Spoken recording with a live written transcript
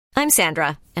I'm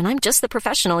Sandra, and I'm just the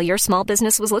professional your small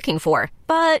business was looking for.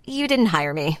 But you didn't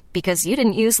hire me because you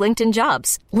didn't use LinkedIn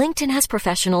Jobs. LinkedIn has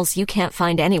professionals you can't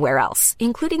find anywhere else,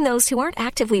 including those who aren't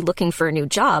actively looking for a new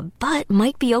job, but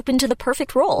might be open to the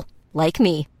perfect role, like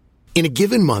me. In a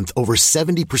given month, over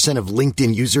 70% of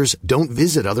LinkedIn users don't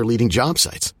visit other leading job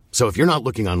sites. So if you're not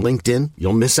looking on LinkedIn,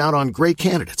 you'll miss out on great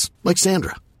candidates like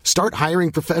Sandra. Start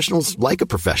hiring professionals like a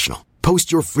professional.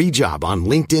 Post your free job on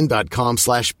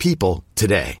linkedin.com/people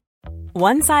today.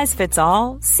 One size fits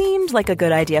all seemed like a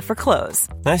good idea for clothes.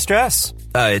 Nice dress.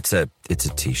 It's a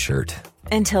t-shirt.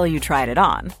 Until you tried it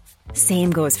on. Same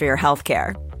goes for your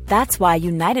healthcare. That's why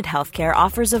United Healthcare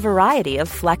offers a variety of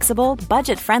flexible,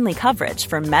 budget-friendly coverage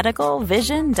for medical,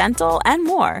 vision, dental, and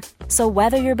more. So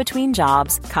whether you're between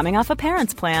jobs, coming off a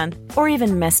parent's plan, or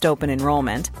even missed open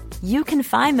enrollment, you can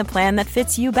find the plan that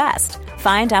fits you best.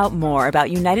 Find out more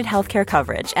about United Healthcare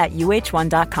coverage at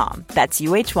uh1.com. That's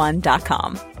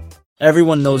uh1.com.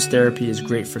 Everyone knows therapy is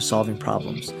great for solving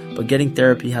problems, but getting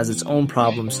therapy has its own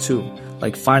problems too,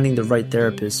 like finding the right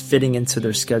therapist, fitting into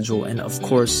their schedule, and of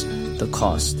course, the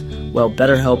cost. Well,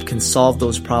 BetterHelp can solve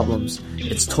those problems.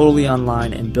 It's totally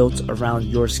online and built around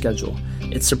your schedule.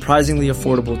 It's surprisingly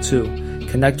affordable too.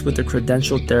 Connect with a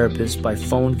credentialed therapist by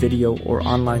phone, video, or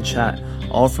online chat,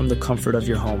 all from the comfort of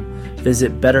your home.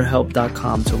 Visit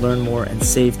BetterHelp.com to learn more and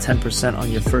save 10%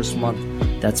 on your first month.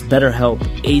 That's BetterHelp,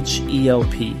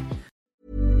 H-E-L-P.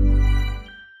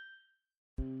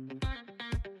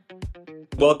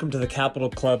 Welcome to the Capital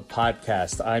Club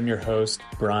podcast. I'm your host,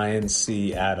 Brian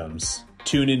C. Adams.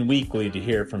 Tune in weekly to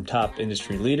hear from top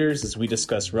industry leaders as we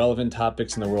discuss relevant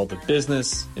topics in the world of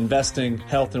business, investing,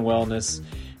 health and wellness,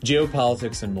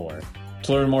 geopolitics, and more.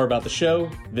 To learn more about the show,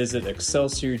 visit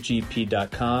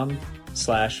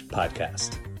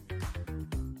excelsiorgp.com/podcast.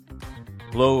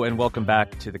 Hello and welcome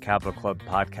back to the Capital Club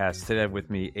podcast. Today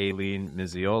with me, Aileen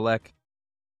Miziolek.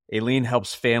 Aileen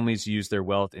helps families use their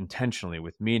wealth intentionally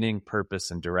with meaning,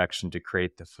 purpose, and direction to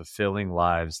create the fulfilling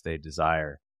lives they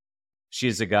desire. She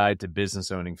is a guide to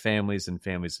business-owning families and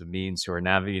families of means who are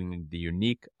navigating the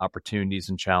unique opportunities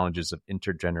and challenges of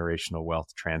intergenerational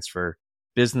wealth transfer,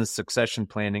 business succession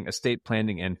planning, estate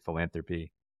planning, and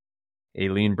philanthropy.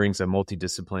 Aileen brings a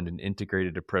multidisciplined and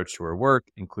integrated approach to her work,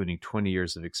 including 20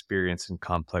 years of experience in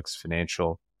complex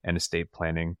financial and estate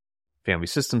planning, family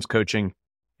systems coaching,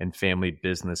 and family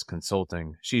business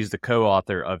consulting. She's the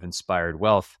co-author of Inspired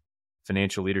Wealth,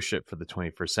 Financial Leadership for the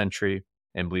 21st Century,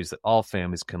 and believes that all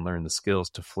families can learn the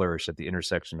skills to flourish at the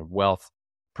intersection of wealth,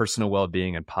 personal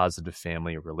well-being, and positive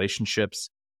family relationships.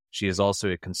 She is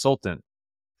also a consultant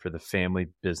for the Family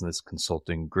Business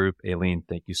Consulting Group. Aileen,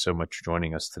 thank you so much for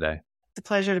joining us today. It's a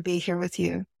pleasure to be here with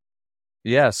you.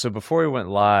 Yeah, so before we went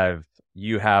live,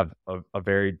 you have a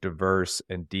very diverse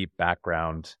and deep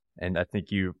background, and I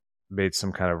think you made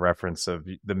some kind of reference of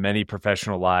the many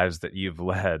professional lives that you've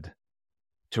led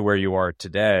to where you are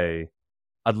today.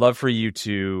 I'd love for you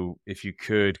to, if you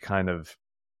could, kind of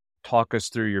talk us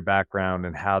through your background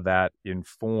and how that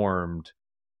informed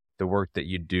the work that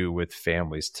you do with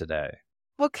families today.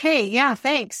 Okay, yeah,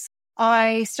 thanks.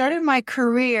 I started my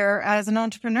career as an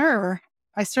entrepreneur.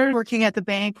 I started working at the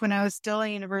bank when I was still at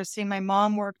university. My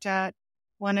mom worked at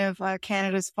one of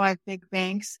Canada's 5 big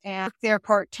banks, and worked there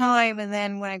part-time. And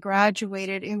then when I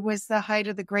graduated, it was the height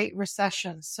of the Great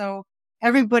Recession. So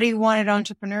everybody wanted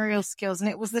entrepreneurial skills. And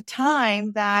it was the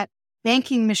time that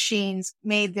banking machines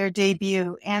made their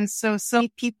debut. And so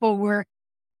many people were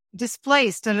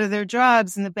displaced out of their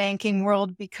jobs in the banking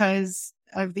world because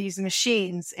of these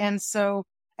machines. And so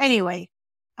anyway,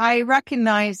 I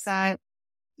recognize that,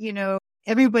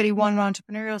 everybody wanted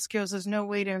entrepreneurial skills. There's no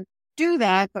way to do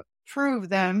that, but prove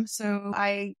them. So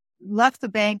I left the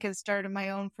bank and started my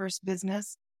own first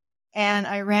business, and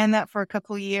I ran that for a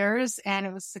couple of years, and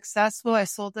it was successful. I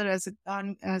sold it as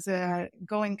a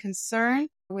going concern.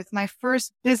 With my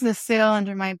first business sale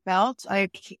under my belt, I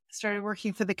started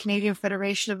working for the Canadian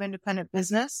Federation of Independent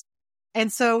Business,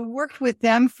 and so worked with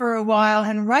them for a while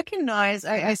and recognized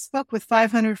I spoke with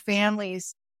 500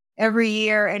 families every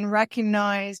year and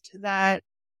recognized that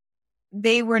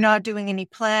they were not doing any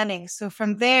planning. So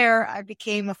from there, I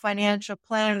became a financial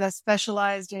planner that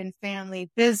specialized in family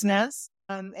business,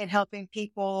 and helping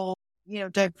people,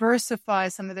 diversify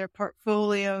some of their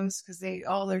portfolios, because we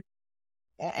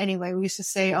used to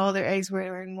say all their eggs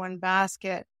were in one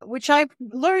basket, which I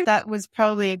learned that was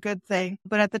probably a good thing.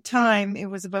 But at the time, it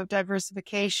was about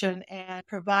diversification and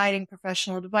providing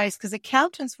professional advice, because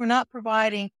accountants were not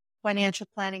providing financial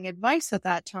planning advice at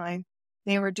that time.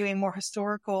 They were doing more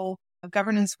historical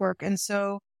governance work. And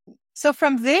so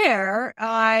from there,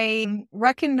 I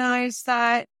recognized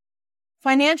that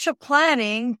financial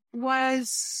planning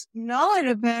was not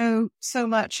so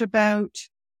much about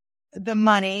the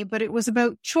money, but it was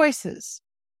about choices.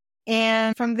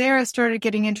 And from there, I started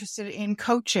getting interested in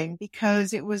coaching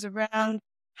because it was around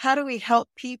how do we help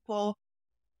people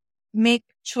make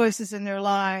choices in their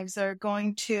lives that are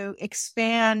going to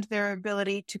expand their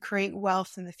ability to create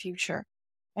wealth in the future.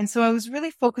 And so I was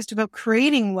really focused about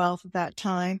creating wealth at that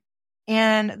time.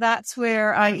 And that's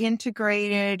where I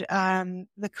integrated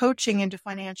the coaching into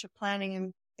financial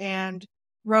planning and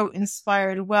wrote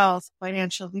Inspired Wealth,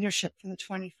 Financial Leadership for the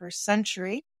 21st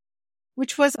Century,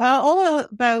 which was all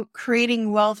about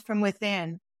creating wealth from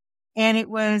within. And it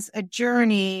was a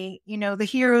journey, the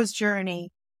hero's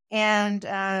journey, and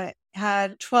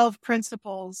had 12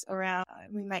 principles around,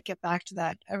 we might get back to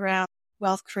that, around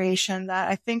wealth creation that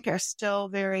I think are still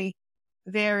very,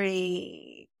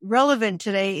 very relevant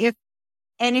today. If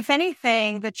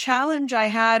anything, the challenge I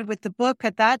had with the book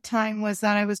at that time was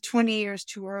that I was 20 years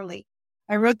too early.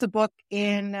 I wrote the book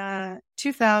in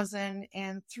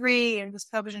 2003 and it was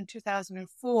published in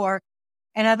 2004.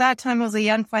 And at that time, I was a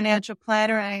young financial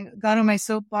planner. And I got on my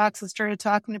soapbox and started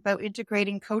talking about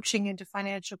integrating coaching into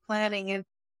financial planning. And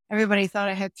everybody thought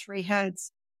I had three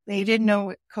heads. They didn't know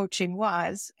what coaching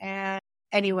was. And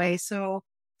anyway, so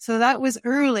that was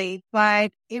early,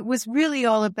 but it was really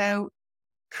all about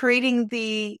creating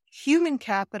the human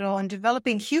capital and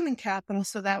developing human capital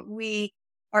so that we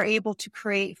are able to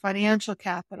create financial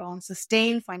capital and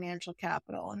sustain financial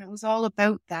capital. And it was all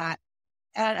about that.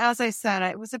 And as I said,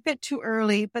 it was a bit too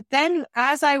early. But then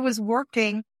as I was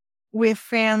working with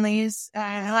families,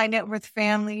 high net worth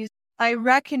families, I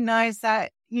recognized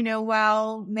that,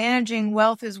 while managing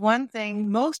wealth is one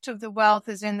thing, most of the wealth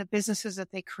is in the businesses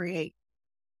that they create.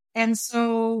 And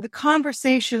so the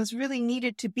conversations really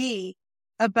needed to be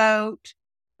about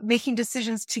making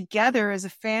decisions together as a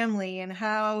family and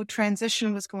how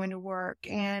transition was going to work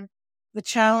and the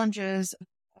challenges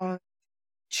of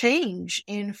change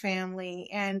in family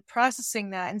and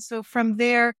processing that. And so from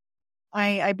there,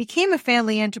 I became a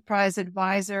family enterprise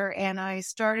advisor and I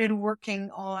started working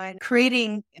on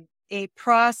creating a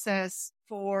process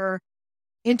for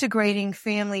integrating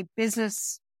family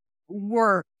business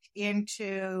work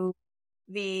into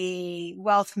the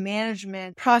wealth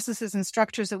management processes and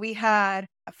structures that we had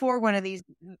for one of these,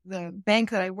 the bank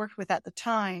that I worked with at the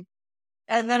time.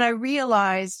 And then I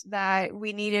realized that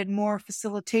we needed more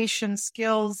facilitation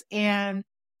skills and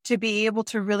to be able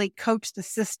to really coach the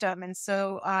system. And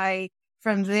so I,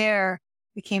 from there,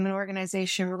 became an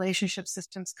organization relationship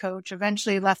systems coach,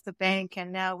 eventually left the bank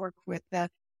and now work with the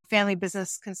Family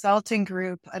Business Consulting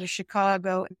Group out of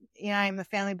Chicago. I'm a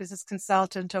family business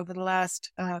consultant over the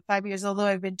last 5 years, although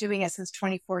I've been doing it since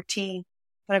 2014.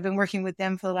 But I've been working with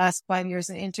them for the last 5 years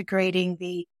and integrating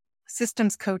the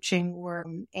systems coaching work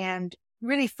and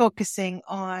really focusing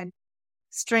on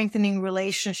strengthening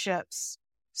relationships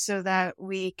so that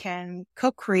we can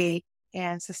co-create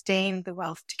and sustain the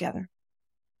wealth together.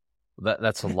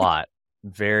 That's a lot,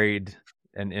 varied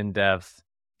and in-depth,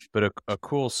 but a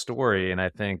cool story. And I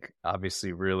think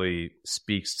obviously really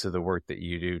speaks to the work that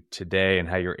you do today and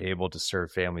how you're able to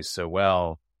serve families so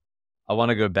well. I want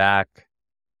to go back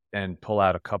and pull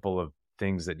out a couple of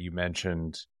things that you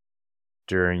mentioned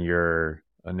during your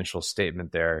initial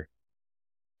statement there.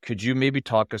 Could you maybe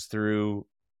talk us through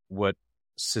what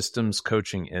systems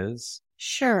coaching is?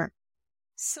 Sure.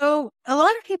 So a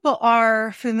lot of people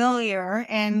are familiar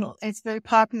and it's very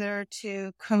popular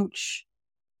to coach,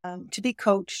 to be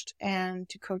coached and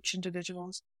to coach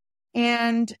individuals.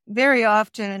 And very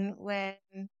often when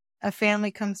a family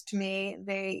comes to me,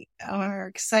 they are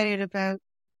excited about,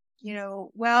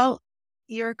 well,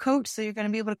 you're a coach, so you're going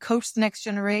to be able to coach the next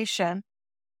generation.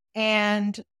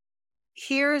 And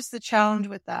here's the challenge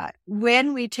with that.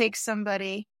 When we take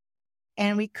somebody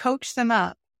and we coach them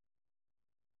up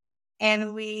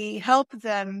and we help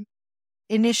them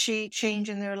initiate change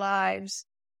in their lives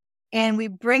and we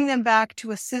bring them back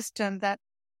to a system that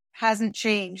hasn't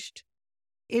changed,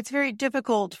 it's very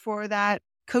difficult for that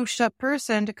coached up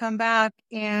person to come back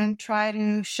and try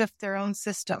to shift their own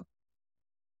system.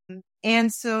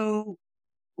 And so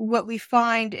what we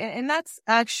find, and that's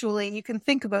actually, you can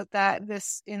think about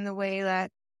this in the way that,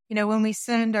 when we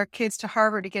send our kids to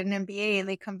Harvard to get an MBA and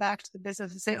they come back to the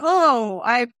business and say, oh,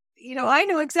 I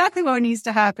know exactly what needs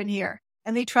to happen here.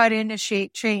 And they try to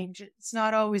initiate change. It's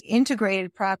not always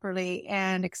integrated properly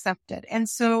and accepted. And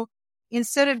so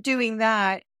instead of doing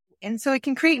that, and so it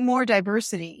can create more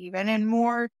diversity even and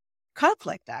more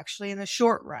conflict actually in the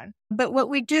short run. But what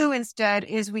we do instead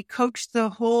is we coach the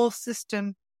whole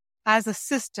system as a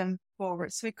system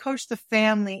forward. So we coach the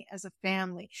family as a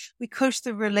family. We coach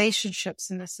the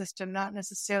relationships in the system, not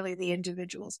necessarily the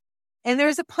individuals. And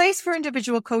there's a place for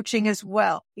individual coaching as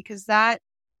well, because that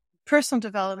personal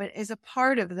development is a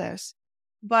part of this,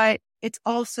 but it's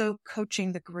also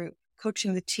coaching the group,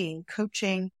 coaching the team,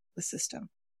 coaching the system.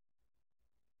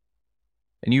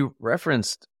 And you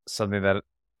referenced something that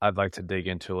I'd like to dig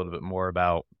into a little bit more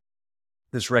about,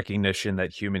 this recognition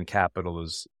that human capital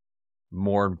is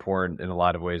more important in a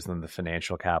lot of ways than the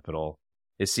financial capital.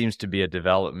 It seems to be a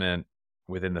development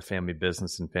within the family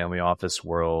business and family office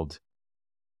world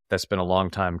that's been a long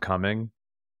time coming,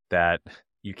 that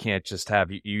you can't just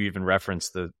have, you even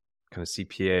referenced the kind of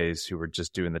CPAs who were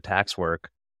just doing the tax work,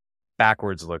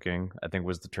 backwards looking, I think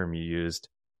was the term you used,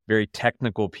 very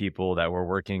technical people that were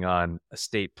working on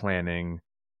estate planning,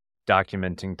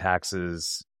 documenting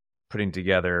taxes, putting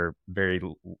together very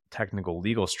technical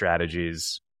legal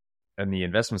strategies on the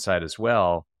investment side as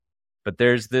well. But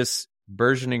there's this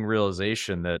burgeoning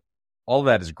realization that all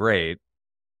that is great,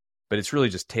 but it's really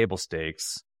just table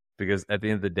stakes, because at the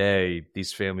end of the day,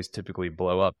 these families typically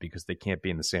blow up because they can't be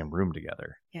in the same room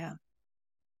together. Yeah,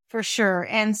 for sure.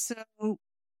 And so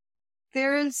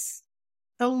there's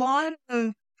a lot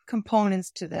of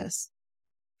components to this.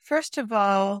 First of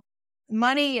all,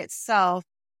 money itself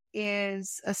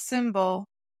is a symbol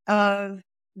of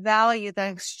value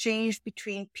that's exchanged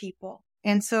between people.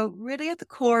 And so really at the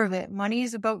core of it, money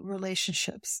is about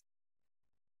relationships,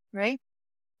 right?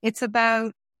 It's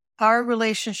about our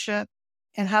relationship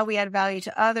and how we add value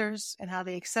to others and how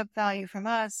they accept value from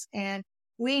us. And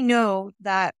we know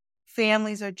that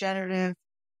families are generative,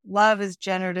 love is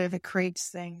generative, it creates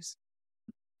things.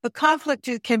 But conflict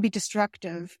can be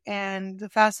destructive, and the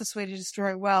fastest way to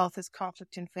destroy wealth is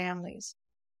conflict in families.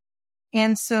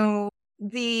 And so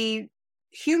the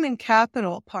human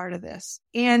capital part of this,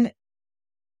 and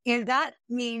that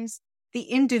means the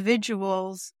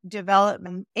individual's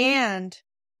development and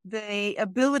the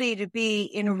ability to be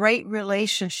in right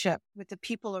relationship with the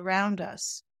people around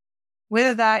us,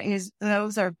 whether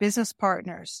those are business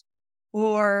partners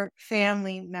or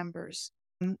family members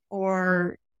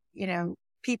or,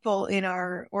 people in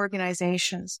our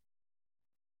organizations.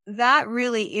 That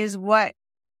really is what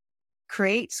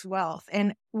creates wealth.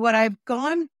 And what I've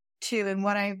gone to and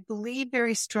what I believe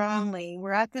very strongly,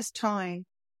 we're at this time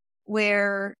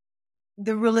where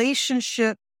the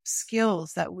relationship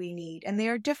skills that we need, and they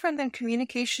are different than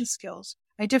communication skills.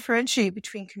 I differentiate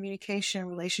between communication and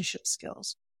relationship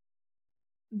skills.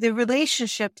 The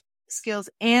relationship skills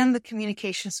and the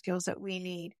communication skills that we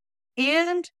need,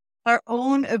 and our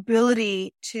own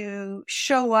ability to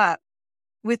show up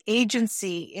with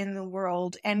agency in the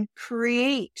world and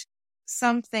create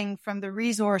something from the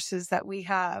resources that we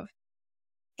have.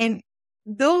 And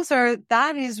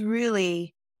that is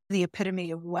really the epitome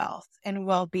of wealth and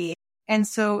well-being. And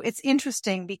so it's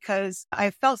interesting because I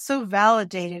felt so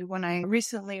validated when I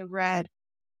recently read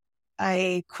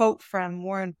a quote from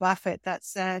Warren Buffett that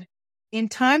said, in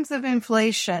times of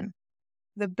inflation,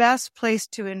 the best place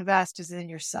to invest is in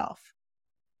yourself,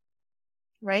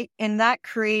 right? And that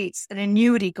creates an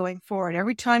annuity going forward.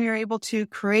 Every time you're able to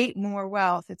create more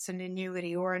wealth, it's an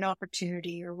annuity or an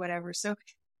opportunity or whatever.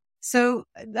 So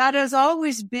that has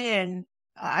always been,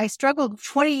 I struggled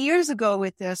 20 years ago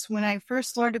with this when I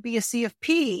first learned to be a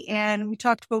CFP, and we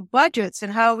talked about budgets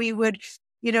and how we would,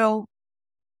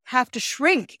 have to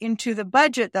shrink into the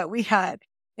budget that we had.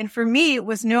 And for me, it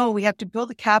was, no, we have to build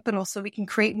the capital so we can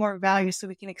create more value, so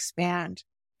we can expand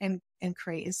and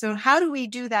create. And so how do we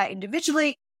do that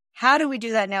individually? How do we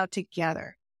do that now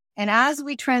together? And as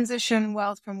we transition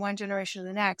wealth from one generation to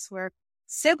the next, where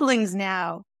siblings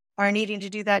now are needing to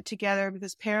do that together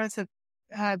because parents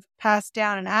have passed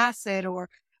down an asset, or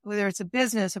whether it's a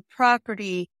business, a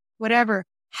property, whatever,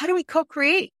 how do we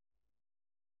co-create?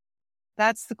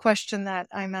 That's the question that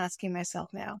I'm asking myself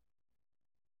now.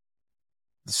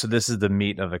 So this is the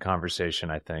meat of the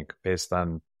conversation, I think, based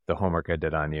on the homework I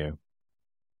did on you.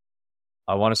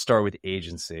 I want to start with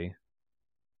agency.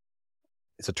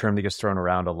 It's a term that gets thrown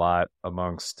around a lot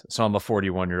so I'm a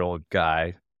 41-year-old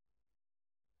guy.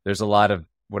 There's a lot of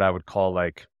what I would call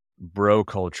like bro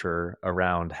culture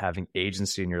around having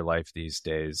agency in your life these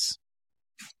days.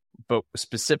 But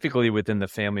specifically within the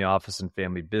family office and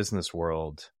family business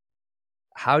world,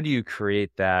 how do you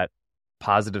create that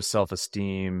positive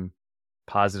self-esteem,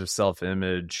 positive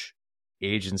self-image,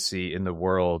 agency in the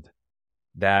world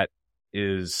that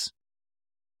is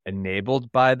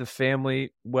enabled by the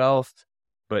family wealth,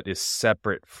 but is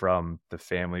separate from the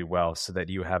family wealth, so that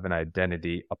you have an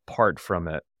identity apart from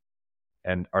it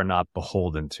and are not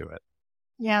beholden to it?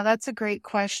 Yeah, that's a great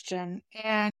question.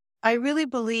 And I really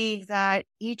believe that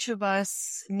each of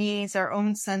us needs our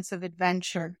own sense of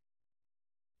adventure,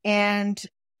 and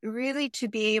really to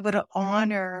be able to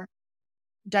honor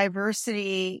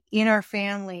diversity in our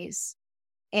families,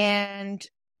 and,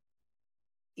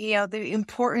 the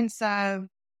importance of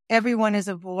everyone is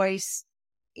a voice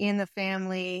in the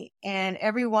family, and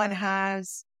everyone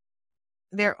has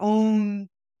their own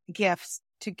gifts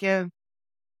to give,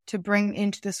 to bring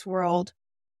into this world.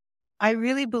 I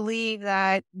really believe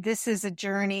that this is a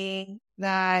journey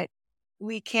that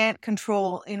we can't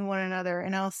control in one another.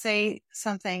 And I'll say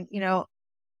something,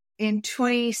 in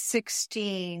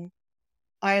 2016,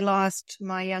 I lost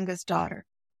my youngest daughter,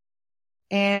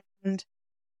 and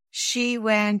she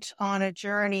went on a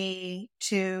journey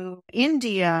to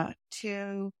India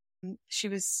she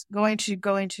was going to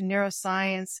go into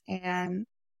neuroscience and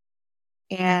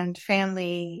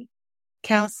family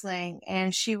counseling.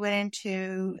 And she went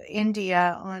into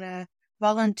India on a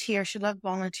volunteer. She loved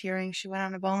volunteering. She went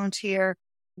on a volunteer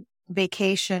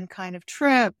vacation kind of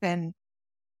trip. And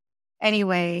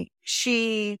anyway,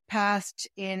 she passed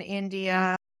in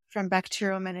India from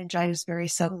bacterial meningitis very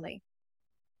suddenly.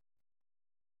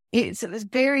 It was a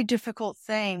very difficult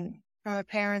thing from a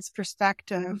parent's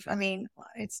perspective. I mean,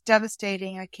 it's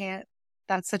devastating.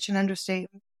 That's such an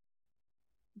understatement.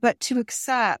 But to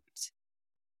accept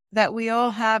that we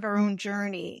all have our own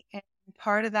journey, and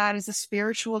part of that is a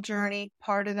spiritual journey.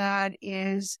 Part of that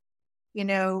is,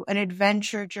 an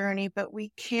adventure journey, but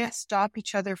we can't stop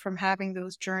each other from having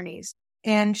those journeys.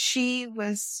 And she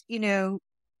was,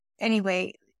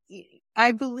 anyway,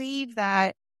 I believe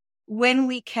that when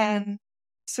we can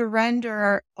surrender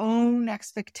our own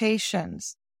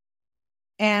expectations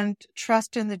and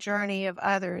trust in the journey of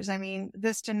others. I mean,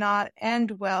 this did not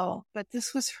end well, but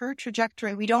this was her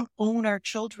trajectory. We don't own our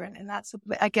children. And that's,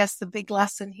 I guess, the big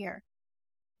lesson here.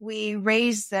 We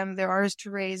raise them, they're ours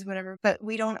to raise, whatever, but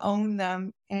we don't own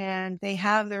them, and they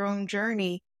have their own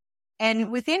journey.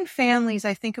 And within families,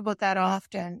 I think about that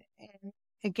often. And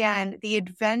again, the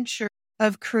adventure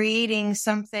of creating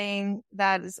something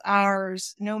that is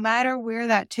ours, no matter where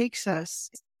that takes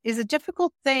us, is a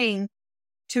difficult thing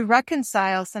to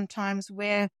reconcile sometimes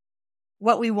with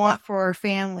what we want for our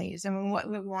families and what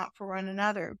we want for one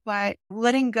another. But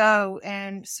letting go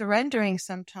and surrendering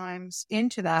sometimes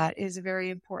into that is a very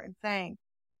important thing.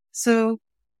 So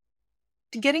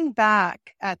getting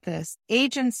back at this,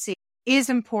 agency is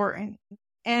important,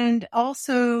 and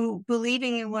also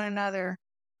believing in one another,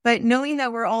 but knowing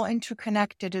that we're all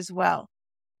interconnected as well.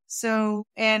 So,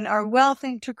 and our wealth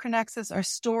interconnects us, our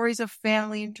stories of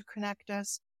family interconnect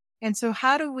us. And so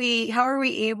how are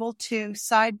we able to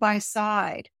side by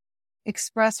side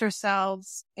express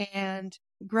ourselves and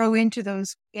grow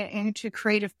into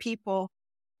creative people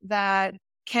that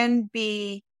can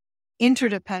be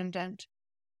interdependent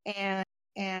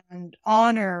and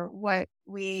honor what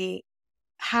we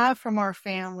have from our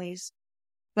families,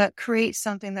 but create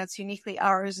something that's uniquely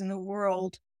ours in the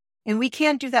world. And we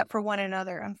can't do that for one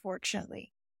another,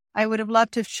 unfortunately. I would have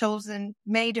loved to have chosen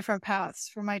many different paths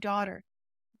for my daughter,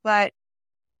 but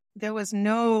there was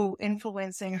no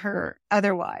influencing her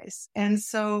otherwise. And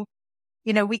so,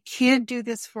 we can't do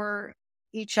this for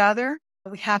each other.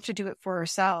 We have to do it for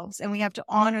ourselves, and we have to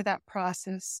honor that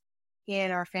process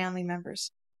in our family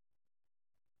members.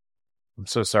 I'm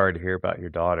so sorry to hear about your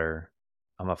daughter.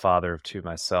 I'm a father of two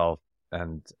myself,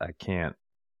 and I can't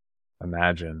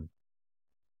imagine.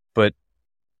 But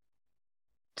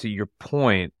to your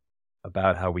point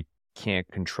about how we can't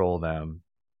control them,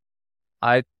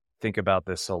 I think about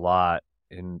this a lot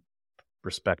in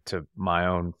respect to my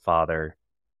own father.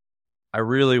 I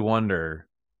really wonder,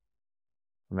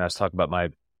 I was talking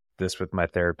about this with my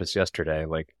therapist yesterday,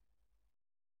 like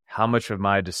how much of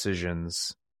my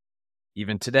decisions,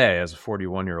 even today as a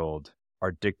 41-year-old,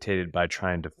 are dictated by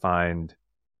trying to find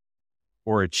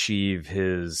or achieve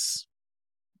his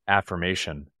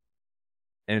affirmation.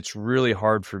 And it's really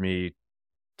hard for me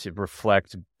to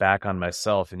reflect back on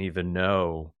myself and even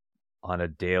know on a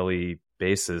daily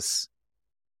basis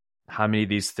how many of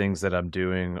these things that I'm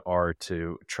doing are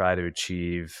to try to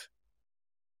achieve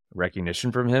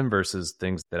recognition from him versus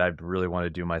things that I really want to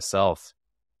do myself.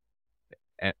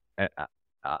 And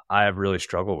I have really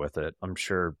struggled with it. I'm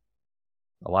sure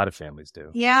a lot of families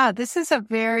do. Yeah, this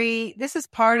is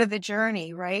part of the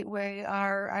journey, right?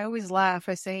 I always laugh.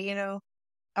 I say,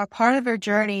 a part of our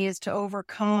journey is to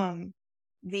overcome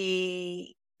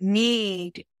the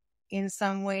need in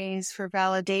some ways for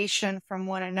validation from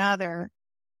one another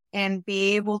and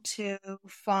be able to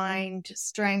find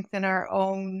strength in our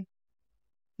own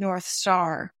North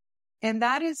Star. And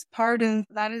that is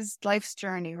life's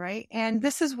journey, right? And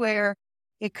this is where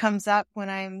it comes up when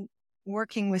I'm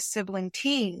working with sibling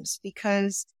teams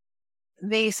because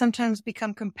they sometimes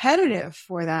become competitive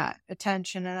for that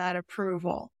attention and that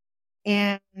approval.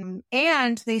 And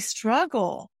they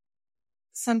struggle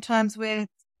sometimes with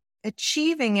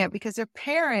achieving it because their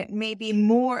parent may be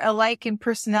more alike in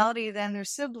personality than their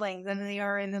sibling than they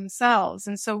are in themselves.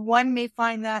 And so one may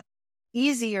find that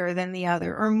easier than the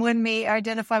other, or one may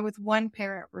identify with one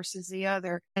parent versus the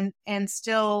other and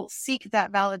still seek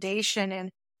that validation.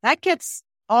 And that gets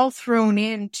all thrown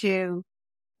into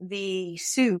the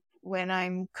soup when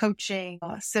I'm coaching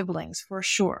siblings, for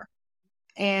sure.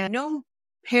 And no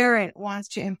parent wants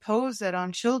to impose it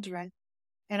on children.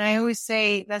 And I always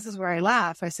say, this is where I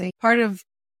laugh. I say, part of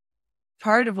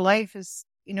life is,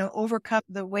 overcome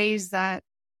the ways that,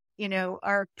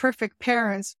 our perfect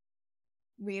parents,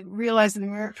 we realize that we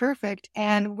weren't perfect,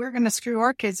 and we're going to screw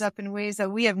our kids up in ways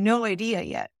that we have no idea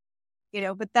yet,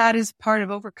 but that is part of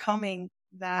overcoming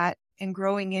that and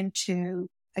growing into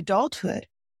adulthood.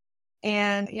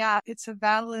 And yeah, it's a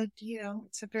valid,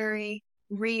 it's a very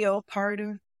real part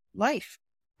of life.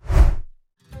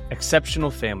 Exceptional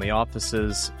family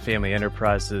offices, family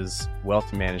enterprises,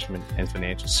 wealth management, and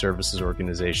financial services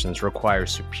organizations require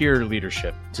superior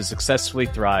leadership to successfully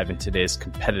thrive in today's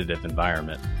competitive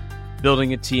environment.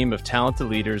 Building a team of talented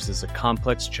leaders is a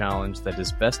complex challenge that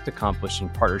is best accomplished in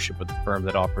partnership with a firm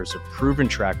that offers a proven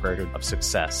track record of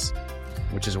success,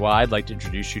 which is why I'd like to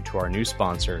introduce you to our new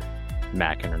sponsor,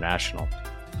 Mac International.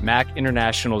 Mac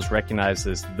International is recognized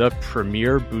as the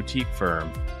premier boutique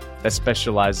firm that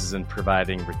specializes in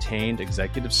providing retained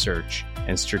executive search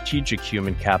and strategic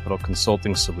human capital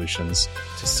consulting solutions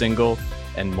to single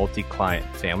and multi-client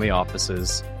family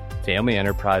offices, family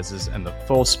enterprises, and the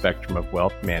full spectrum of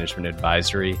wealth management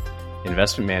advisory,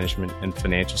 investment management, and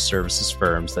financial services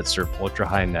firms that serve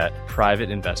ultra-high net private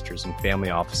investors and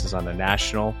family offices on a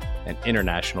national and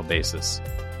international basis.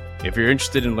 If you're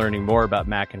interested in learning more about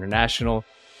Mac International,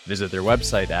 visit their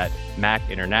website at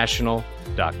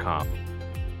macinternational.com.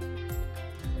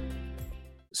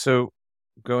 So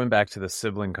going back to the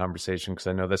sibling conversation, because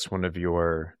I know that's one of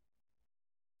your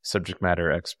subject matter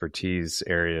expertise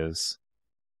areas,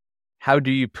 how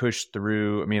do you push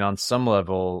through? I mean, on some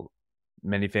level,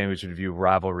 many families would view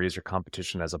rivalries or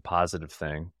competition as a positive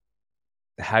thing.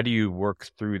 How do you work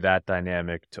through that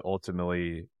dynamic to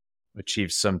ultimately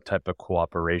achieve some type of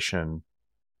cooperation,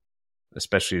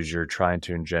 especially as you're trying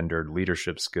to engender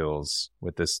leadership skills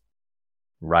with this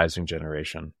rising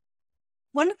generation?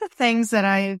 One of the things that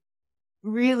I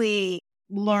really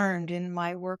learned in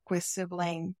my work with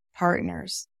sibling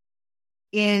partners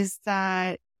is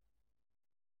that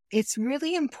it's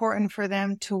really important for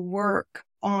them to work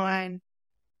on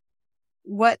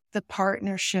what the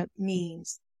partnership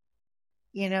means,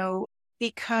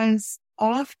 because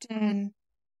often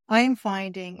I'm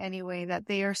finding anyway that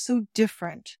they are so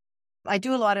different. I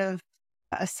do a lot of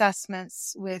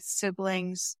assessments with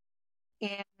siblings,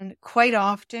 and quite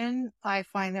often I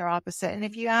find they're opposite. And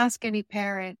if you ask any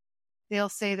parent, they'll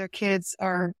say their kids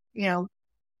are,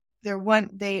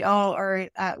 they all are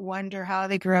at wonder how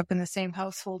they grew up in the same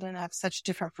household and have such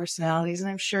different personalities. And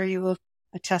I'm sure you will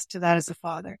attest to that as a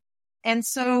father. And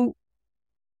so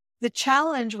the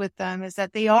challenge with them is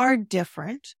that they are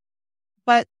different,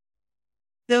 but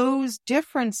those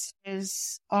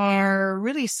differences are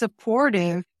really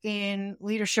supportive in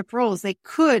leadership roles. They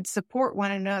could support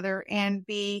one another and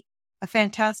be a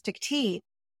fantastic team,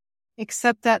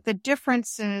 except that the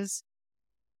differences,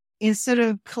 instead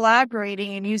of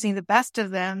collaborating and using the best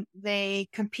of them, they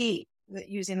compete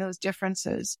using those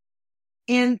differences.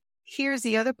 And here's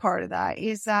the other part of that,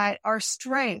 is that our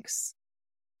strengths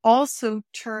also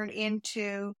turn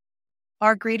into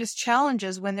our greatest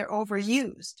challenges when they're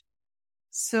overused.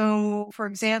 So, for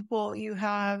example, you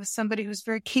have somebody who's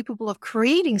very capable of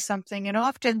creating something, and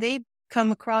often they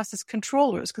come across as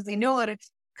controllers because they know how to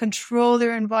control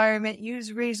their environment,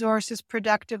 use resources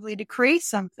productively to create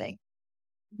something.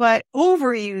 But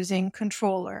overusing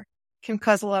controller can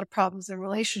cause a lot of problems in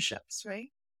relationships, right?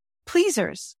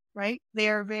 Pleasers, right?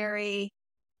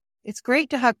 It's great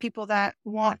to have people that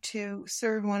want to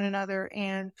serve one another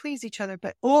and please each other,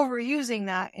 but overusing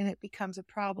that and it becomes a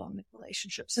problem in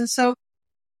relationships. And so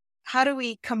how do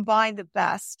we combine the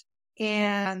best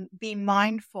and be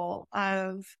mindful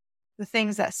of the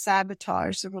things that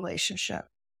sabotage the relationship?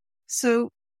 So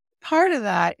part of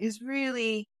that is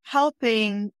really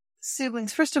helping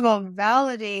siblings, first of all,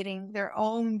 validating their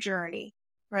own journey,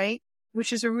 right?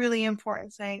 Which is a really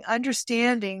important thing,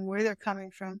 understanding where they're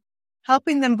coming from,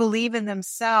 helping them believe in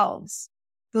themselves,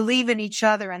 believe in each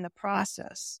other and the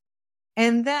process,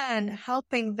 and then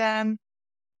helping them,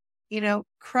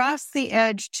 cross the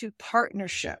edge to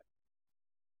partnership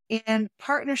And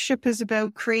partnership is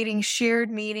about creating shared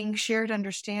meaning, shared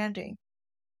understanding,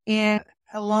 and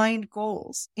aligned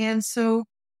goals. And so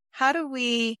how do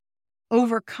we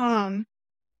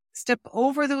step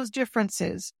over those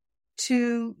differences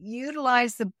to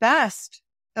utilize the best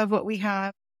of what we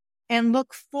have and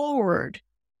look forward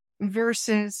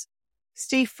versus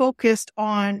stay focused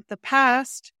on the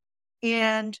past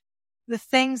and the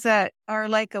things that are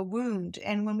like a wound.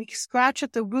 And when we scratch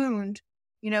at the wound,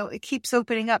 it keeps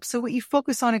opening up. So what you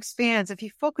focus on expands. If you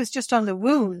focus just on the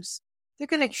wounds, they're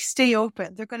going to stay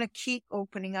open. They're going to keep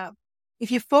opening up.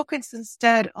 If you focus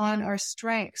instead on our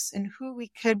strengths and who we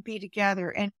could be together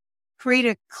and create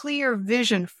a clear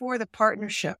vision for the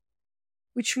partnership,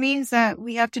 which means that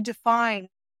we have to define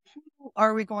who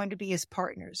are we going to be as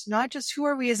partners, not just who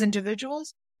are we as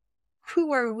individuals,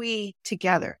 who are we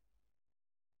together.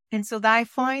 And so I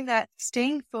find that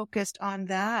staying focused on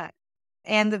that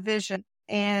and the vision,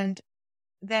 and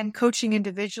then coaching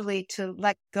individually to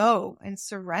let go and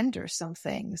surrender some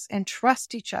things and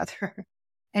trust each other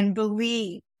and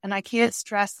believe. And I can't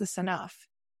stress this enough.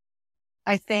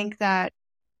 I think that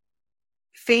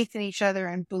faith in each other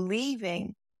and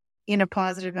believing in a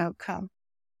positive outcome.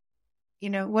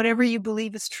 Whatever you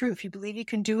believe is true. If you believe you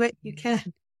can do it, you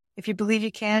can. If you believe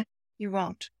you can't, you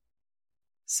won't.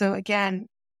 So again,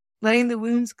 letting the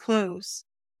wounds close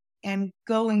and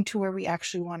going to where we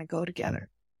actually want to go together.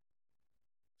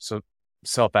 So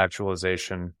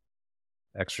self-actualization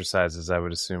exercises, I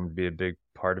would assume, would be a big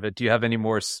part of it. Do you have any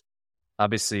more?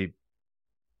 Obviously,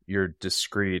 you're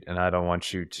discreet, and I don't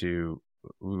want you to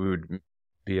would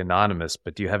be anonymous,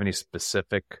 but do you have any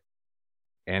specific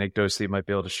anecdotes that you might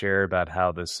be able to share about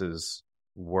how this has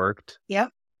worked? Yep.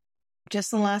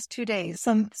 Just in the last 2 days,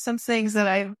 some things that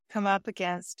I've come up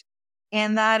against,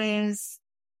 and that is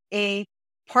a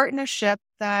partnership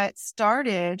that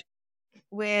started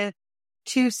with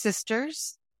two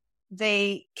sisters.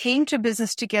 They came to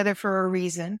business together for a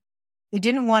reason. They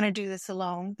didn't want to do this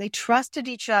alone. They trusted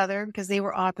each other because they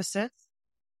were opposites,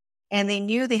 and they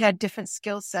knew they had different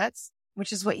skill sets,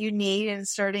 which is what you need in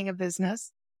starting a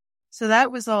business. So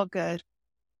that was all good.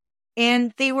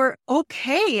 And they were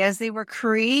okay as they were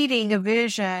creating a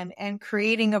vision and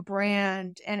creating a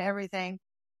brand and everything.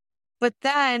 But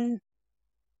then,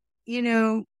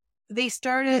 they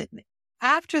started,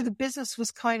 after the business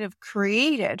was kind of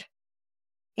created,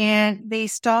 and they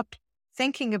stopped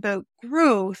thinking about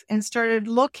growth and started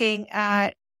looking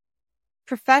at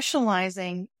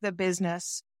professionalizing the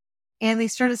business, and they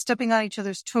started stepping on each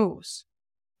other's toes.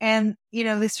 And,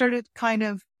 they started kind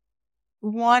of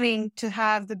wanting to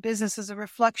have the business as a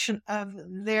reflection of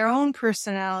their own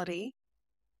personality,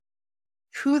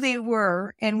 who they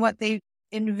were and what they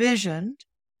envisioned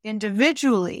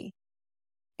individually.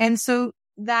 And so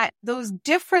that those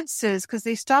differences, because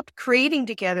they stopped creating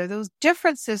together, those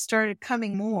differences started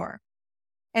coming more,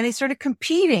 and they started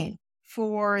competing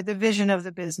for the vision of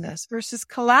the business versus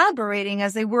collaborating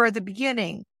as they were at the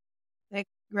beginning.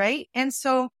 Right. And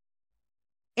so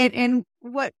and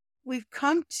what we've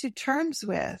come to terms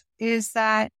with is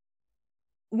that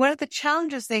one of the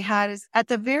challenges they had is at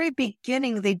the very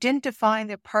beginning, they didn't define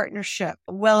their partnership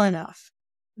well enough.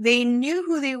 They knew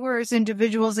who they were as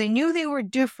individuals. They knew they were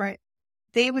different.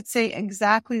 They would say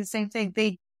exactly the same thing.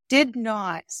 They did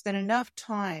not spend enough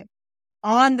time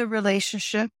on the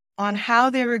relationship, on how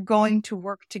they were going to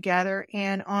work together,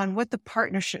 and on what the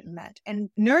partnership meant, and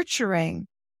nurturing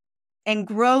and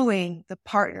growing the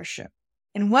partnership.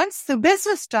 And once the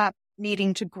business stopped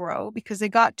needing to grow because they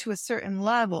got to a certain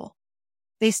level,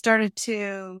 they started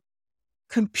to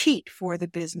compete for the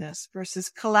business versus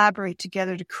collaborate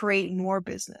together to create more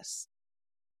business.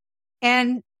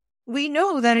 And we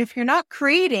know that if you're not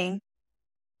creating,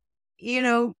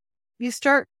 you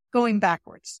start going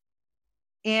backwards.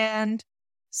 And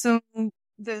so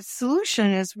the solution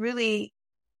is really,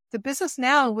 the business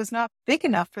now was not big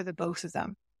enough for the both of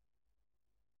them.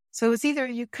 So it's either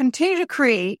you continue to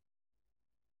create,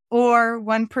 or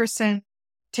one person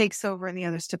takes over and the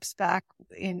other steps back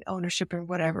in ownership or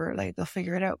whatever. Like, they'll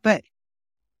figure it out. But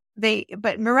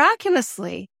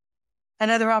miraculously,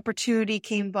 another opportunity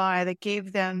came by that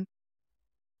gave them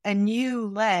a new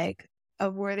leg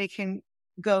of where they can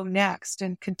go next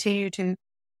and continue to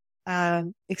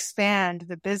expand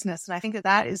the business. And I think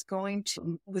that is going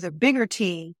to, with a bigger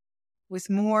team, with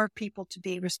more people to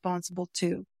be responsible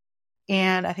to.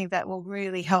 And I think that will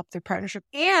really help their partnership,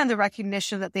 and the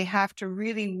recognition that they have to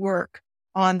really work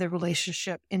on the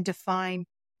relationship and define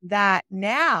that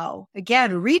now,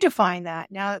 again, redefine that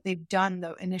now that they've done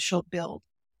the initial build,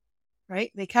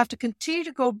 right? They have to continue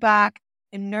to go back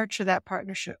and nurture that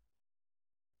partnership.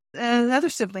 Another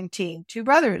sibling team, two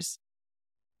brothers.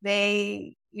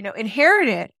 they,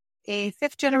 inherited a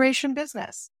 5th generation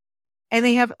business and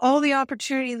they have all the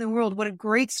opportunity in the world. What a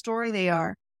great story they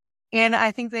are. And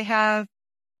I think they have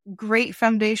great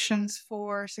foundations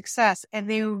for success. And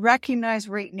they recognize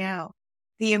right now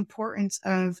the importance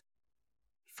of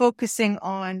focusing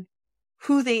on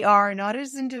who they are, not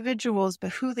as individuals,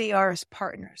 but who they are as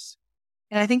partners.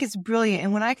 And I think it's brilliant.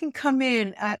 And when I can come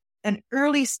in at an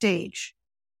early stage,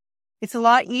 it's a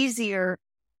lot easier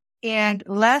and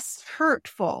less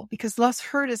hurtful because less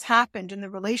hurt has happened in the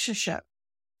relationship.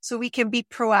 So we can be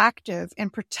proactive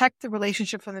and protect the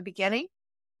relationship from the beginning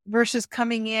versus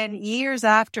coming in years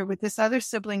after with this other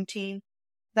sibling team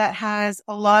that has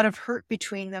a lot of hurt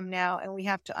between them now. And we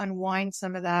have to unwind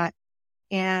some of that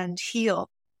and heal.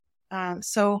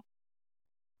 So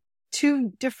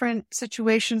 2 different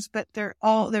situations, but they're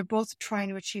both trying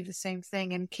to achieve the same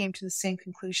thing and came to the same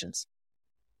conclusions.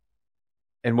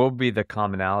 And what would be the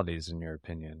commonalities in your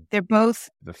opinion? They're both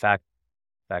the fact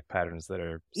patterns that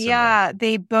are similar. Yeah,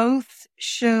 they both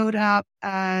showed up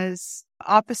as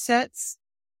opposites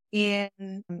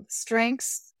in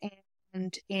strengths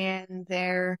and in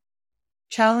their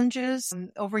challenges.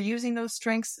 Overusing those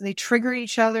strengths, they trigger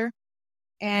each other.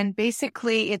 And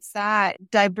basically, it's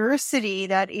that diversity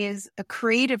that is a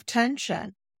creative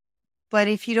tension. But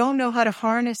if you don't know how to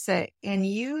harness it and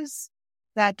use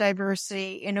that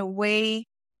diversity in a way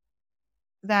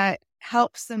that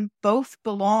helps them both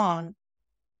belong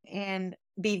and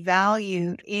be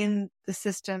valued in the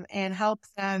system and help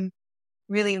them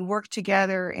really work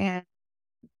together and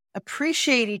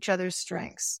appreciate each other's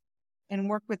strengths and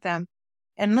work with them.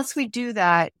 Unless we do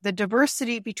that, the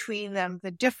diversity between them, the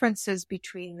differences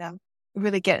between them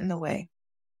really get in the way.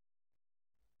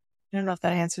 I don't know if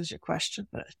that answers your question,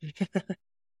 but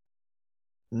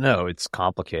no, it's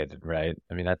complicated, right?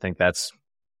 I mean, I think that's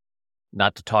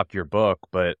not to talk your book,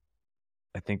 but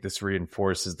I think this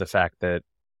reinforces the fact that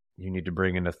you need to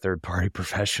bring in a third-party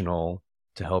professional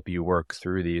to help you work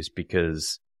through these,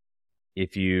 because I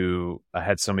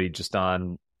had somebody just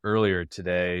on earlier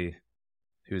today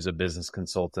who's a business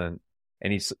consultant,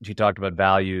 and he talked about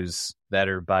values that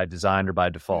are by design or by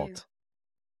default.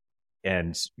 Yeah.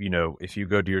 And, if you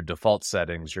go to your default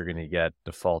settings, you're going to get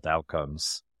default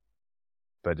outcomes.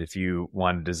 But if you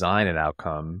want to design an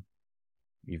outcome,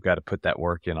 you've got to put that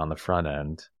work in on the front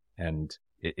end. And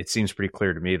it seems pretty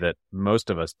clear to me that most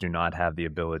of us do not have the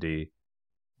ability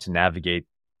to navigate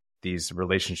these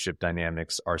relationship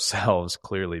dynamics ourselves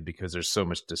clearly because there's so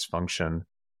much dysfunction.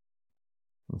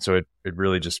 And so it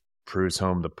really just proves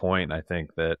home the point, I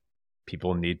think, that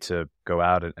people need to go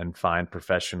out and find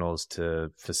professionals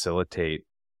to facilitate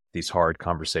these hard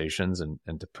conversations and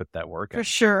to put that work in. For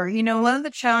sure. One of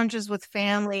the challenges with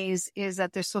families is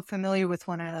that they're so familiar with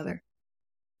one another.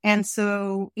 And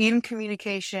so in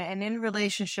communication and in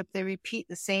relationship, they repeat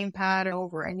the same pattern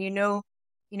over. And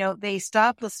they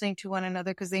stop listening to one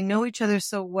another because they know each other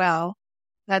so well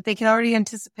that they can already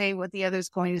anticipate what the other is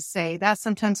going to say. That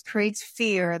sometimes creates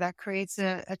fear. That creates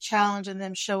a challenge in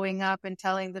them showing up and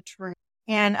telling the truth.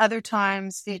 And other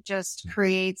times it just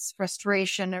creates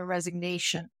frustration and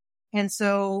resignation. And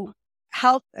so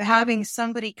having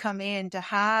somebody come in to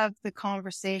have the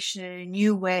conversation in a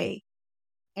new way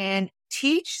and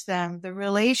teach them the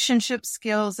relationship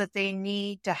skills that they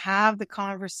need to have the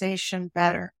conversation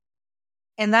better.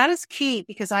 And that is key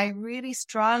because I really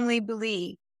strongly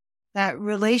believe that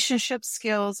relationship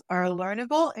skills are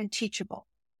learnable and teachable.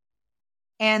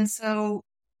 And so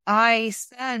I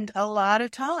spend a lot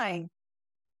of time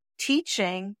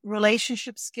teaching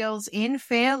relationship skills in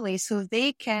families so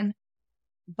they can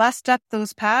bust up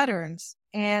those patterns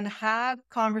and have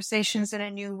conversations in a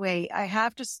new way. I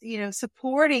have to,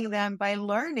 supporting them by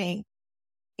learning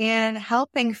and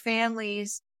helping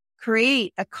families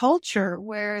create a culture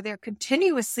where they're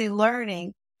continuously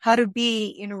learning how to be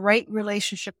in right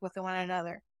relationship with one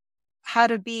another, how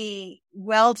to be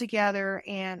well together,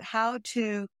 and how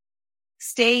to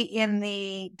stay in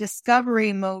the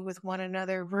discovery mode with one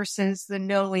another versus the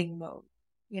knowing mode.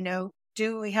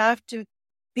 Do we have to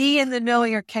be in the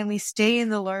knowing or can we stay in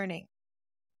the learning?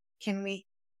 Can we,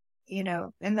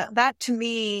 and that to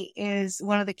me is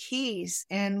one of the keys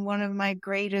and one of my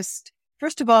greatest,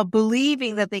 first of all,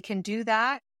 believing that they can do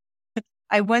that.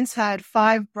 I once had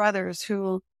 5 brothers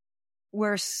who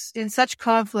were in such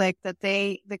conflict that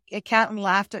the accountant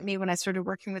laughed at me when I started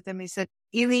working with them. He said,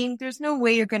 Aileen, there's no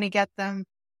way you're going to get them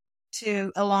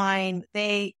to align.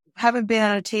 They haven't been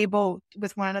at a table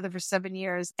with one another for 7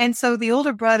 years. And so the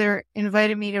older brother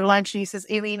invited me to lunch and he says,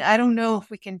 Aileen, I don't know if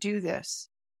we can do this,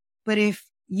 but if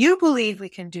you believe we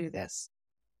can do this,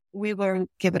 we will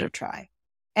give it a try.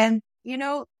 And,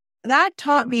 that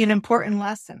taught me an important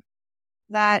lesson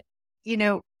that,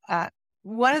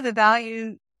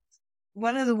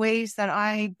 one of the ways that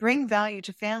I bring value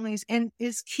to families and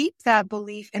is keep that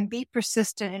belief and be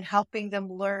persistent in helping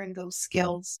them learn those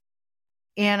skills.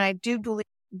 And I do believe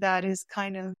that is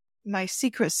kind of my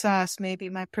secret sauce, maybe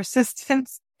my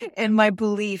persistence and my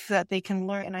belief that they can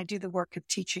learn. And I do the work of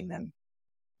teaching them.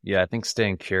 Yeah, I think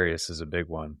staying curious is a big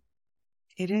one.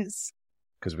 It is.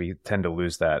 Because we tend to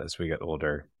lose that as we get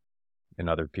older in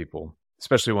other people,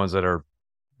 especially ones that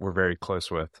we're very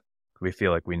close with. We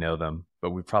feel like we know them, but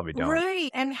we probably don't.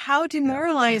 Right. And how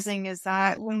demoralizing is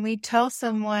that when we tell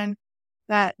someone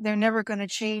that they're never going to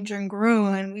change and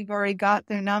grow and we've already got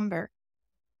their number?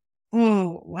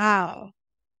 Oh, wow.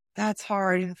 That's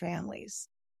hard in families.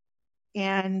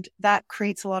 And that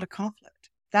creates a lot of conflict.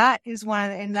 That is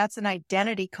and that's an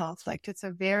identity conflict. It's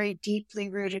a very deeply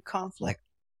rooted conflict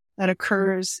that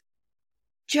occurs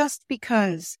just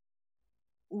because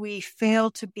we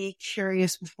fail to be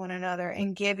curious with one another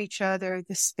and give each other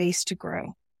the space to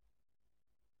grow.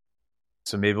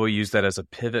 So maybe we'll use that as a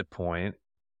pivot point,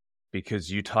 because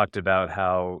you talked about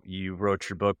how you wrote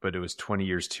your book, but it was 20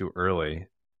 years too early.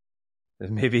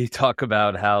 And maybe talk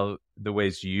about how the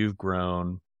ways you've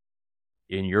grown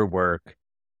in your work,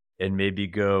 and maybe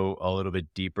go a little bit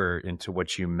deeper into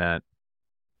what you meant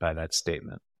by that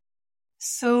statement.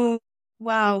 So,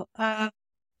 wow.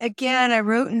 Again, I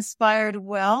wrote Inspired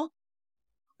Well,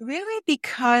 really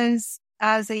because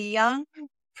as a young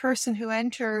person who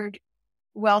entered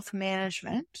wealth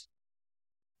management,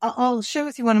 I'll share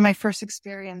with you one of my first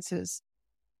experiences.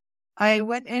 I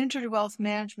entered wealth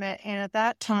management, and at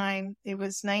that time, it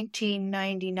was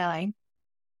 1999,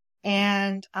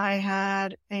 and I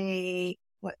had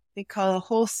what they call a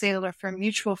wholesaler for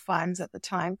mutual funds at the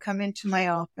time come into my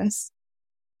office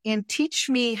and teach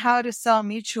me how to sell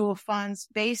mutual funds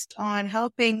based on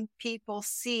helping people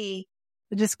see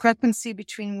the discrepancy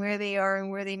between where they are and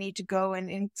where they need to go,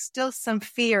 and instill some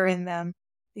fear in them,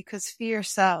 because fear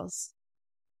sells.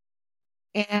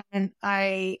 And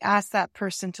I asked that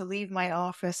person to leave my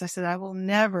office. I said, I will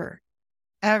never,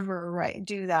 ever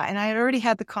do that. And I had already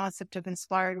had the concept of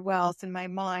inspired wealth in my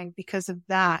mind because of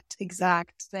that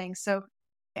exact thing. So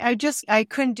I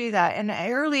couldn't do that. And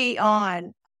early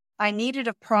on, I needed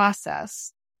a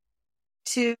process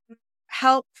to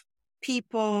help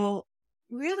people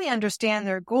really understand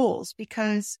their goals,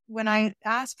 because when I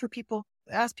asked people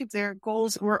their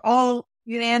goals were all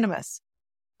unanimous.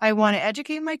 I want to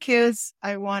educate my kids.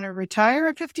 I want to retire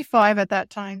at 55 at that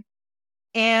time,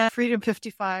 and freedom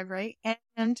 55, right?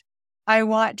 And I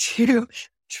want to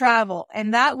travel.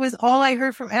 And that was all I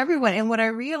heard from everyone. And what I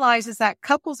realized is that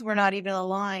couples were not even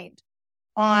aligned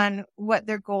on what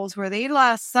their goals were. They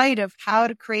lost sight of how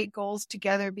to create goals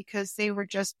together because they were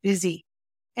just busy.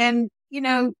 And,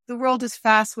 the world is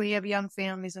fast when you have young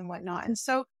families and whatnot. And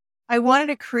so I wanted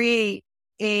to create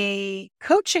a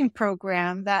coaching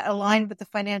program that aligned with the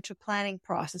financial planning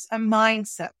process, a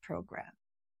mindset program.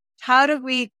 How do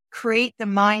we create the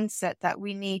mindset that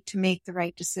we need to make the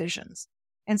right decisions?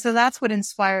 And so that's what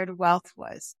Inspired Wealth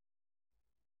was.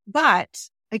 But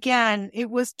again, it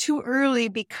was too early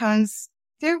because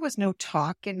there was no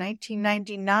talk in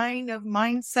 1999 of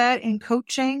mindset and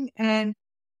coaching. And,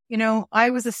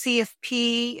 I was a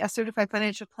CFP, a certified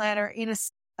financial planner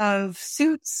of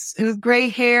suits with gray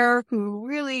hair who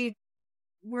really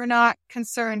were not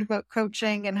concerned about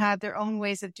coaching and had their own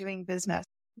ways of doing business.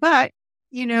 But,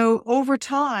 over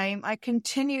time, I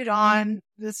continued on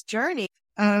this journey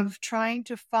of trying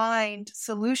to find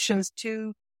solutions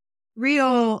to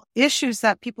real issues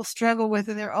that people struggle with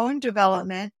in their own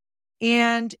development,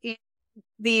 and in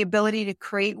the ability to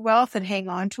create wealth and hang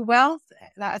on to wealth.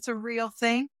 That's a real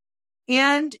thing.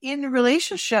 And in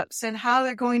relationships and how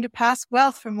they're going to pass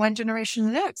wealth from one generation to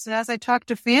the next. And as I talk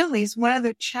to families, one of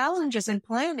the challenges in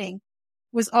planning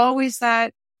was always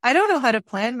that I don't know how to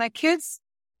plan. My kids,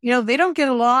 they don't get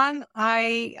along.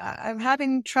 I'm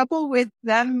having trouble with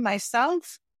them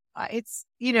myself.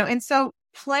 And so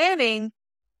planning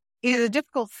is a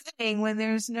difficult thing when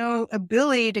there's no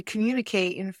ability to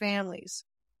communicate in families.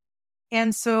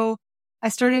 And so I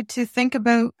started to think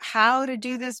about how to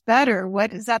do this better.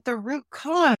 What is at the root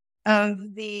cause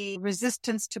of the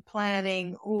resistance to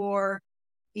planning, or,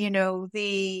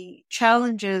 the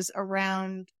challenges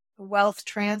around wealth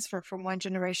transfer from one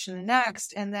generation to the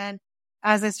next. And then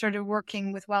as I started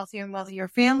working with wealthier and wealthier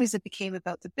families, it became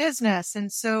about the business.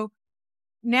 And so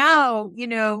now,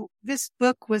 this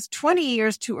book was 20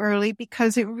 years too early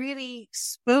because it really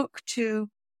spoke to,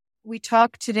 we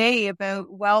talked today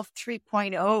about Wealth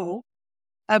 3.0,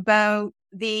 about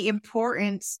the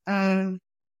importance of,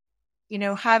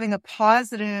 having a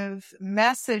positive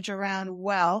message around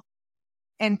wealth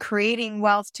and creating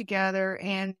wealth together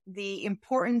and the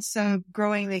importance of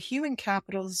growing the human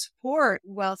capital to support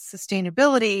wealth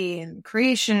sustainability and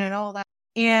creation and all that.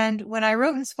 And when I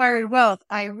wrote Inspired Wealth,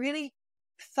 I really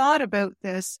thought about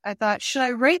this. I thought, should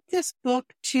I write this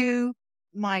book to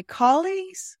my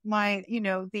colleagues,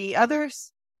 the other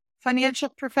financial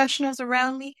professionals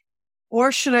around me,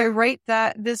 or should I write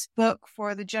this book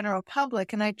for the general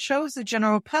public? And I chose the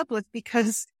general public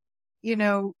because,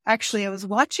 actually I was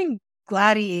watching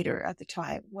Gladiator at the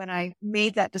time when I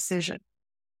made that decision.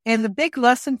 And the big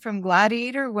lesson from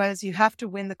Gladiator was you have to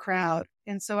win the crowd.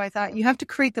 And so I thought you have to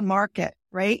create the market,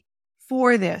 right?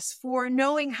 For this, for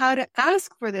knowing how to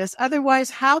ask for this. Otherwise,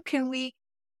 how can we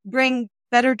bring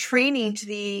better training to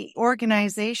the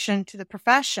organization, to the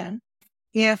profession,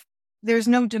 if there's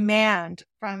no demand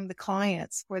from the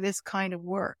clients for this kind of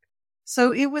work?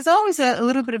 So it was always a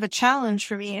little bit of a challenge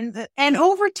for me. And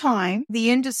over time,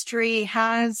 the industry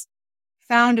has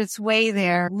found its way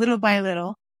there little by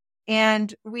little.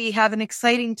 And we have an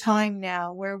exciting time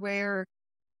now where we're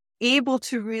able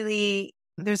to really,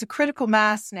 there's a critical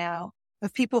mass now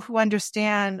of people who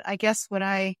understand, I guess, what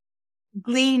I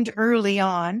gleaned early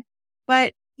on,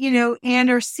 but, and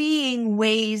are seeing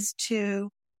ways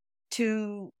to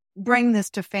bring this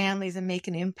to families and make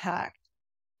an impact.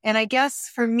 And I guess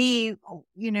for me,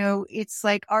 it's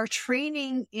like our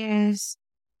training is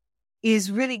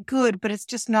really good, but it's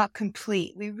just not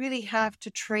complete. We really have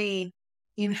to train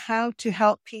in how to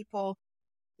help people,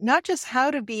 not just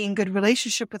how to be in good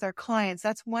relationship with our clients.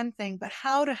 That's one thing, but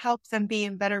how to help them be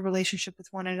in better relationship with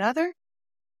one another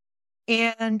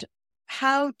and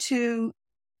how to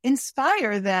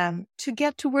inspire them to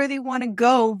get to where they want to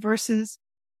go versus,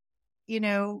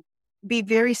 be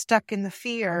very stuck in the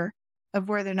fear of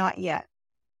where they're not yet.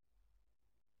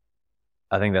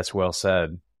 I think that's well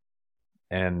said.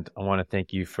 And I want to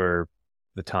thank you for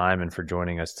the time and for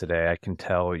joining us today. I can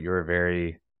tell you're a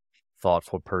very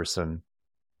thoughtful person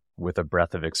with a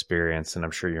breadth of experience, and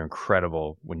I'm sure you're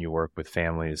incredible when you work with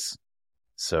families.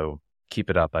 So keep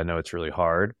it up. I know it's really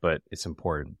hard, but it's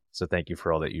important. So thank you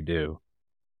for all that you do.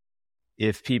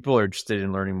 If people are interested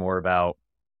in learning more about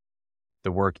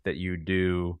the work that you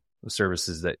do, the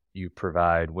services that you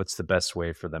provide, what's the best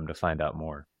way for them to find out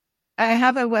more? I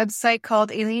have a website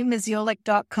called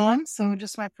AileenMiziolek.com. So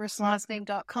just my first and last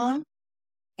name.com.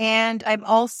 And I'm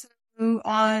also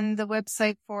on the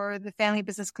website for the Family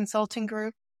Business Consulting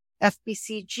Group,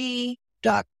 FBCG.com.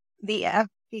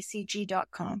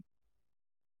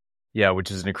 Yeah,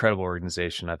 which is an incredible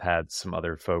organization. I've had some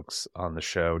other folks on the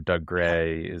show. Doug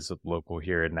Gray is a local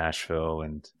here in Nashville,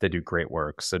 and they do great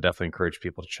work. So definitely encourage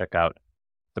people to check out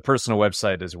the personal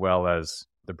website as well as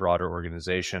the broader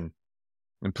organization.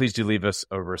 And please do leave us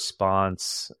a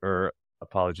response a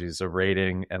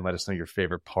rating, and let us know your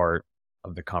favorite part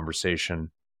of the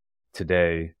conversation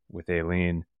today with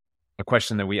Aileen. A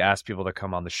question that we ask people to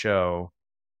come on the show: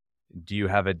 do you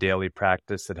have a daily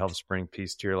practice that helps bring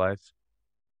peace to your life?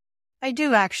 I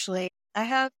do, actually. I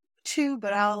have two,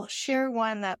 but I'll share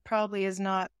one that probably is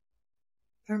not,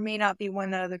 or may not be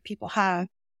one that other people have.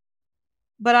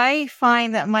 But I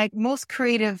find that my most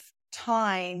creative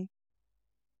time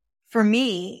for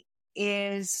me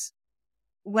is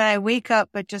when I wake up,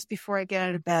 but just before I get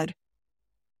out of bed.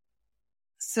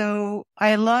 So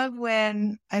I love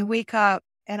when I wake up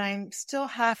and I'm still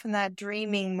half in that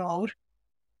dreaming mode.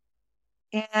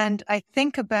 And I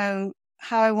think about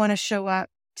how I want to show up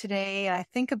today. I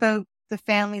think about the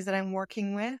families that I'm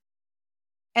working with.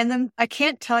 And then I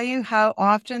can't tell you how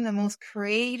often the most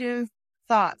creative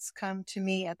thoughts come to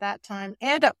me at that time,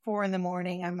 and at 4 a.m,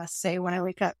 I must say, when I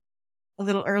wake up a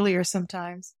little earlier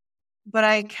sometimes. But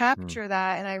I capture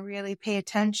that and I really pay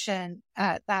attention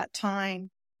at that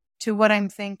time to what I'm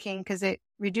thinking, because it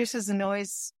reduces the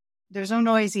noise. There's no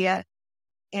noise yet.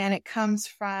 And it comes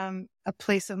from a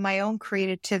place of my own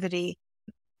creativity.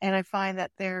 And I find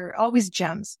that they're always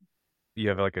gems. You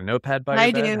have like a notepad by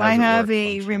your bed? I do. I have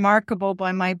a Remarkable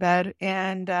by my bed,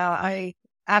 and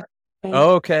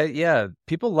Oh, okay. Yeah.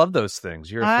 People love those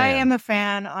things. You're a fan. I am a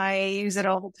fan. I use it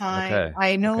all the time. Okay.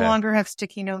 I no longer have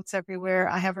sticky notes everywhere.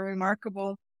 I have a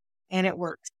Remarkable, and it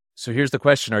works. So here's the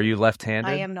question. Are you left-handed?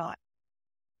 I am not.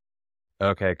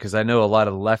 Okay. Because I know a lot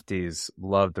of lefties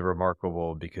love the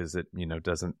Remarkable because it,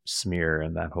 doesn't smear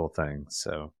and that whole thing.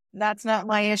 So that's not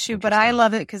my issue, but I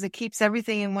love it because it keeps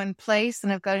everything in one place.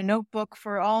 And I've got a notebook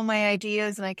for all my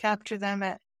ideas, and I capture them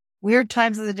at weird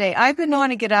times of the day. I've been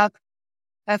wanting to get up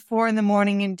at 4 a.m.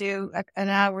 and do an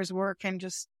hour's work and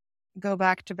just go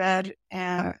back to bed.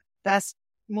 And that's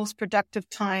most productive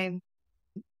time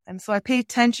And so I pay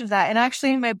attention to that. And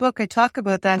actually in my book, I talk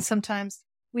about that. Sometimes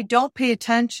we don't pay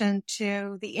attention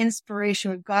to the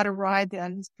inspiration. We've got to ride the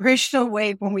inspirational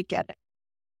wave when we get it.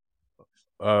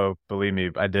 Oh, believe me,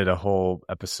 I did a whole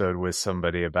episode with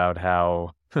somebody about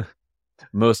how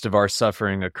most of our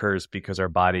suffering occurs because our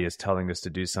body is telling us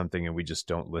to do something and we just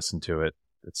don't listen to it.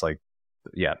 It's like,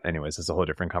 yeah, anyways, it's a whole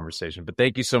different conversation. But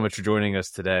thank you so much for joining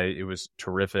us today. It was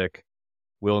terrific.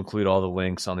 We'll include all the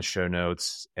links on the show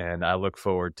notes, and I look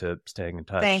forward to staying in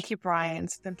touch. Thank you, Brian.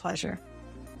 It's been a pleasure.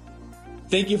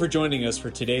 Thank you for joining us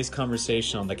for today's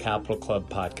conversation on the Capital Club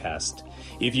podcast.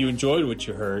 If you enjoyed what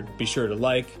you heard, be sure to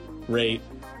like, rate,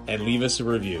 and leave us a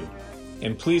review.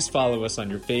 And please follow us on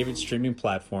your favorite streaming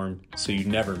platform so you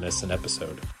never miss an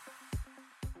episode.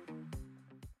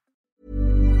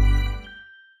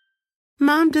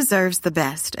 Mom deserves the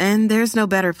best, and there's no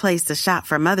better place to shop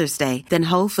for Mother's Day than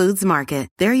Whole Foods Market.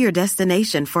 They're your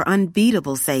destination for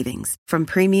unbeatable savings, from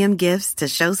premium gifts to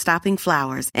show-stopping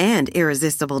flowers and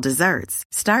irresistible desserts.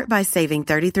 Start by saving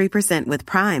 33% with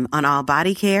Prime on all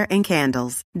body care and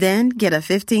candles. Then get a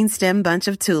 15-stem bunch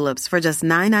of tulips for just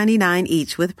 $9.99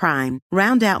 each with Prime.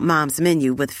 Round out Mom's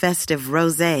menu with festive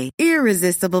rosé,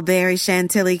 irresistible berry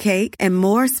chantilly cake, and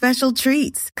more special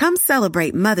treats. Come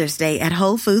celebrate Mother's Day at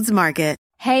Whole Foods Market.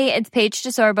 Hey, it's Paige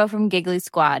DeSorbo from Giggly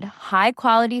Squad. High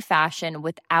quality fashion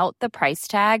without the price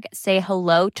tag. Say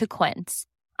hello to Quince.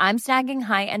 I'm snagging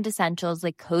high-end essentials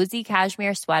like cozy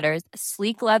cashmere sweaters,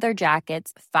 sleek leather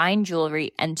jackets, fine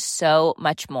jewelry, and so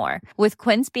much more. With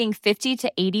Quince being 50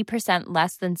 to 80%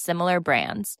 less than similar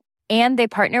brands. And they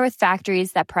partner with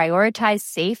factories that prioritize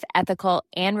safe, ethical,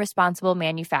 and responsible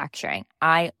manufacturing.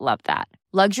 I love that.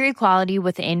 Luxury quality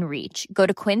within reach. Go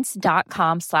to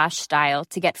quince.com/style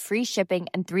to get free shipping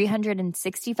and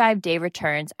 365-day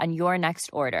returns on your next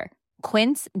order.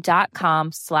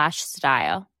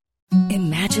 Quince.com/style.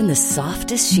 Imagine the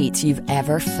softest sheets you've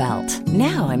ever felt.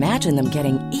 Now imagine them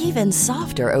getting even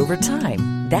softer over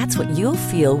time. That's what you'll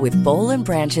feel with Boll &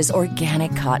 Branch's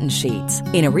organic cotton sheets.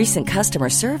 In a recent customer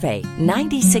survey,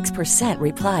 96%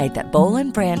 replied that Boll &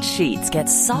 Branch sheets get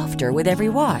softer with every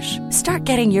wash. Start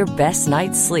getting your best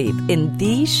night's sleep in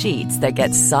these sheets that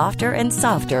get softer and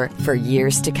softer for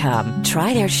years to come.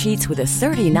 Try their sheets with a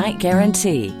 30-night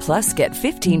guarantee. Plus, get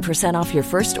 15% off your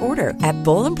first order at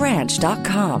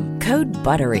bollandbranch.com. Code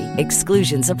BUTTERY.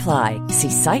 Exclusions apply. See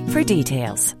site for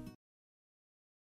details.